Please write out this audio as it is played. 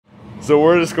So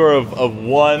we're at a score of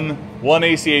one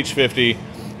ACH50.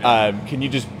 Can you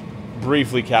just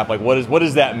briefly cap, like, what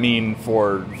does that mean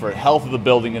for health of the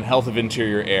building and health of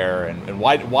interior air, and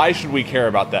why should we care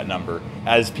about that number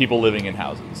as people living in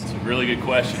houses? It's a really good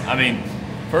question. I mean,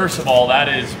 first of all, that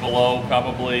is below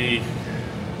probably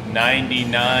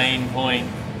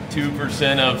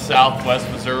 99.2% of Southwest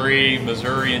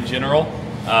Missouri in general.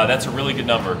 That's a really good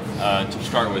number to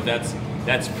start with. That's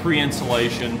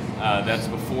pre-insulation. That's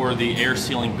before the air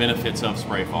sealing benefits of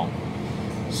spray foam.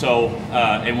 So,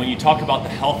 and when you talk about the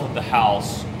health of the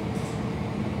house,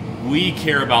 we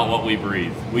care about what we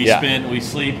breathe. We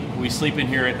sleep in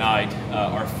here at night.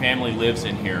 Our family lives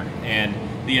in here, and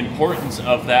the importance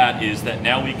of that is that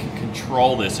now we can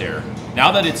control this air.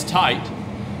 Now that it's tight,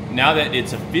 now that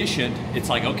it's efficient, it's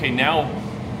like, okay, now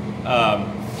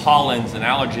pollens and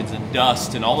allergens and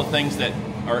dust and all the things that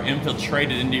are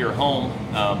infiltrated into your home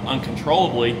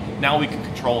uncontrollably, now we can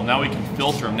control them. Now we can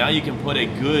filter them. Now you can put a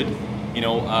good,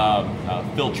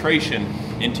 filtration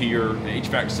into your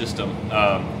HVAC system.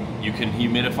 You can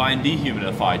humidify and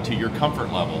dehumidify to your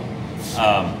comfort level,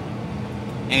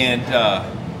 and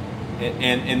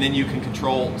then you can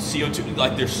control CO2.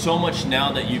 Like, there's so much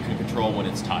now that you can control when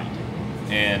it's tight,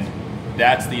 and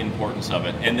that's the importance of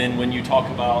it. And then when you talk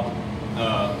about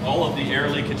all of the air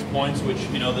leakage points, which,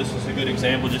 this is a good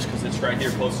example just because it's right here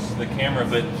closest to the camera,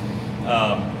 but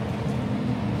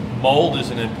mold is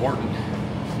an important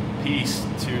piece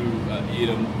to,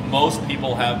 most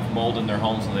people have mold in their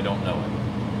homes and they don't know it.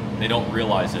 They don't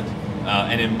realize it.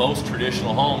 And in most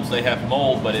traditional homes, they have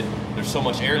mold, but there's so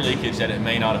much air leakage that it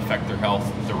may not affect their health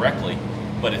directly,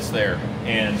 but it's there.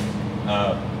 And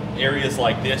areas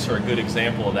like this are a good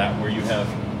example of that, where you have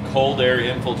cold air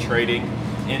infiltrating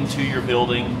into your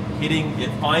building,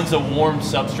 it finds a warm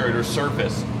substrate or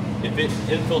surface. If it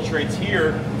infiltrates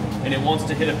here and it wants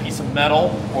to hit a piece of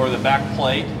metal or the back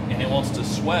plate and it wants to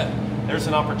sweat, there's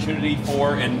an opportunity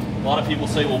for, and a lot of people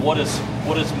say, well, what does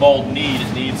mold need?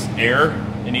 It needs air,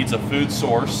 it needs a food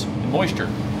source, and moisture.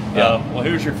 Yeah. Well,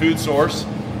 here's your food source.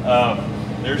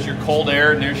 There's your cold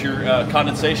air, and there's your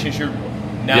condensation.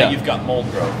 Now you've got mold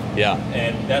growth. Yeah.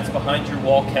 And that's behind your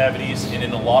wall cavities, and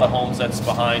in a lot of homes that's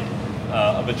behind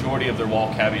a majority of their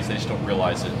wall cavities. They just don't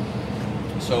realize it.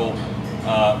 So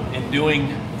in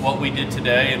doing what we did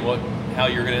today and how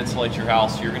you're going to insulate your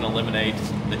house, you're going to eliminate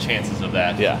the chances of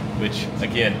that. Yeah. Which,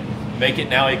 again, make it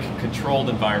now a controlled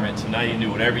environment, so now you can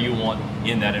do whatever you want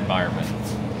in that environment.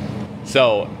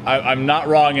 So I'm not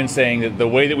wrong in saying that the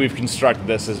way that we've constructed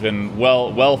this has been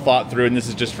well thought through, and this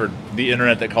is just for the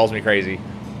internet that calls me crazy,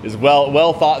 is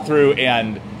well thought through,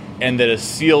 and that a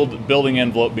sealed building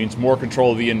envelope means more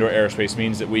control of the indoor airspace,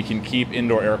 means that we can keep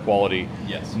indoor air quality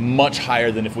much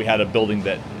higher than if we had a building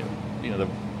that,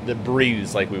 that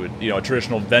breathes like we would, a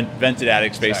traditional vented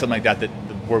attic space, something like that,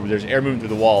 where there's air moving through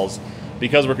the walls.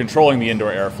 Because we're controlling the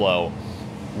indoor airflow,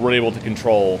 we're able to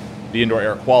control the indoor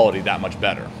air quality that much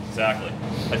better. Exactly.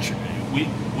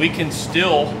 We can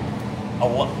still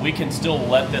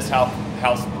let this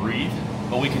house breathe,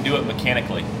 but we can do it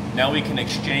mechanically. Now we can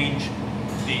exchange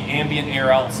the ambient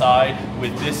air outside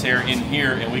with this air in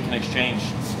here, and we can exchange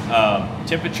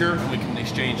temperature, and we can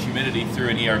exchange humidity through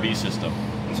an ERV system.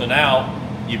 So now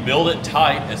you build it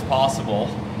tight as possible,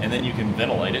 and then you can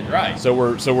ventilate it right. So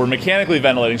we're mechanically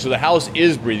ventilating, so the house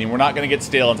is breathing. We're not going to get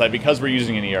stale inside because we're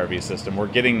using an ERV system. We're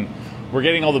getting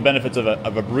all the benefits of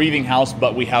a breathing house,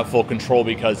 but we have full control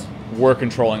because we're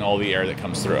controlling all the air that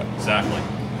comes through it. Exactly.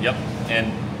 Yep.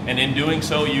 And in doing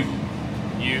so, you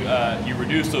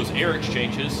reduce those air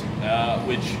exchanges,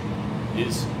 which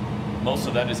is, most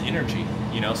of that is energy.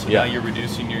 So now you're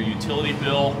reducing your utility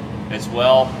bill as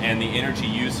well, and the energy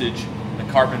usage, the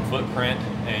carbon footprint,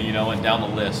 and down the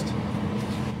list.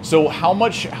 So how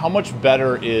much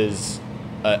better is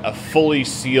a fully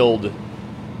sealed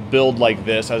build like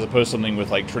this as opposed to something with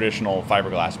like traditional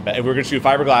fiberglass? If we're going to do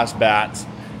fiberglass bats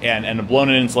and a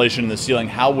blown-in insulation in the ceiling,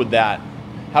 how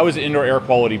is indoor air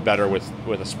quality better with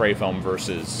a spray foam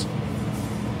versus?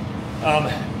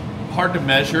 Hard to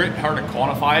measure it, hard to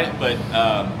quantify it, but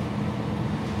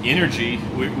energy,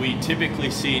 we typically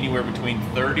see anywhere between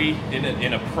 30,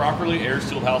 in a properly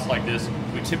air-sealed house like this,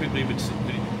 we typically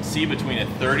see between a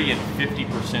 30 and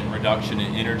 50% reduction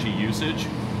in energy usage.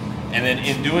 And then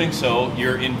in doing so,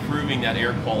 you're improving that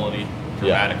air quality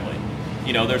dramatically.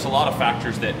 There's a lot of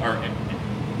factors that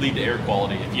lead to air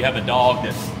quality. If you have a dog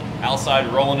that's outside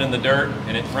rolling in the dirt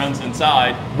and it runs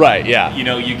inside, right? Yeah.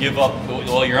 You give up.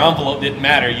 Well, your envelope didn't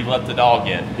matter. You let the dog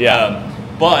in. Yeah.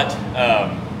 But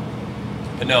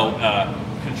no,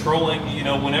 controlling.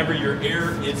 Whenever your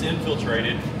air is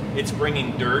infiltrated, it's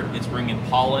bringing dirt, it's bringing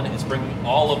pollen, it's bringing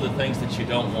all of the things that you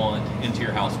don't want into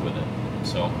your house with it.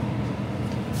 So,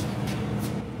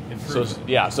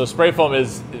 so spray foam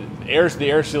is the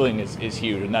air sealing is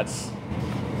huge, and that's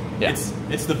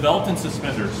it's the belt and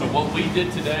suspenders. So what we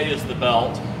did today is the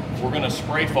belt. We're going to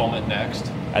spray foam it next,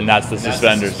 and that's the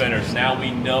suspenders. Now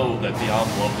we know that the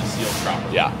envelope is sealed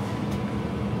properly. Yeah.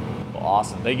 Well,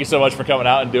 awesome. Thank you so much for coming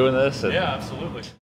out and doing this. Yeah, absolutely.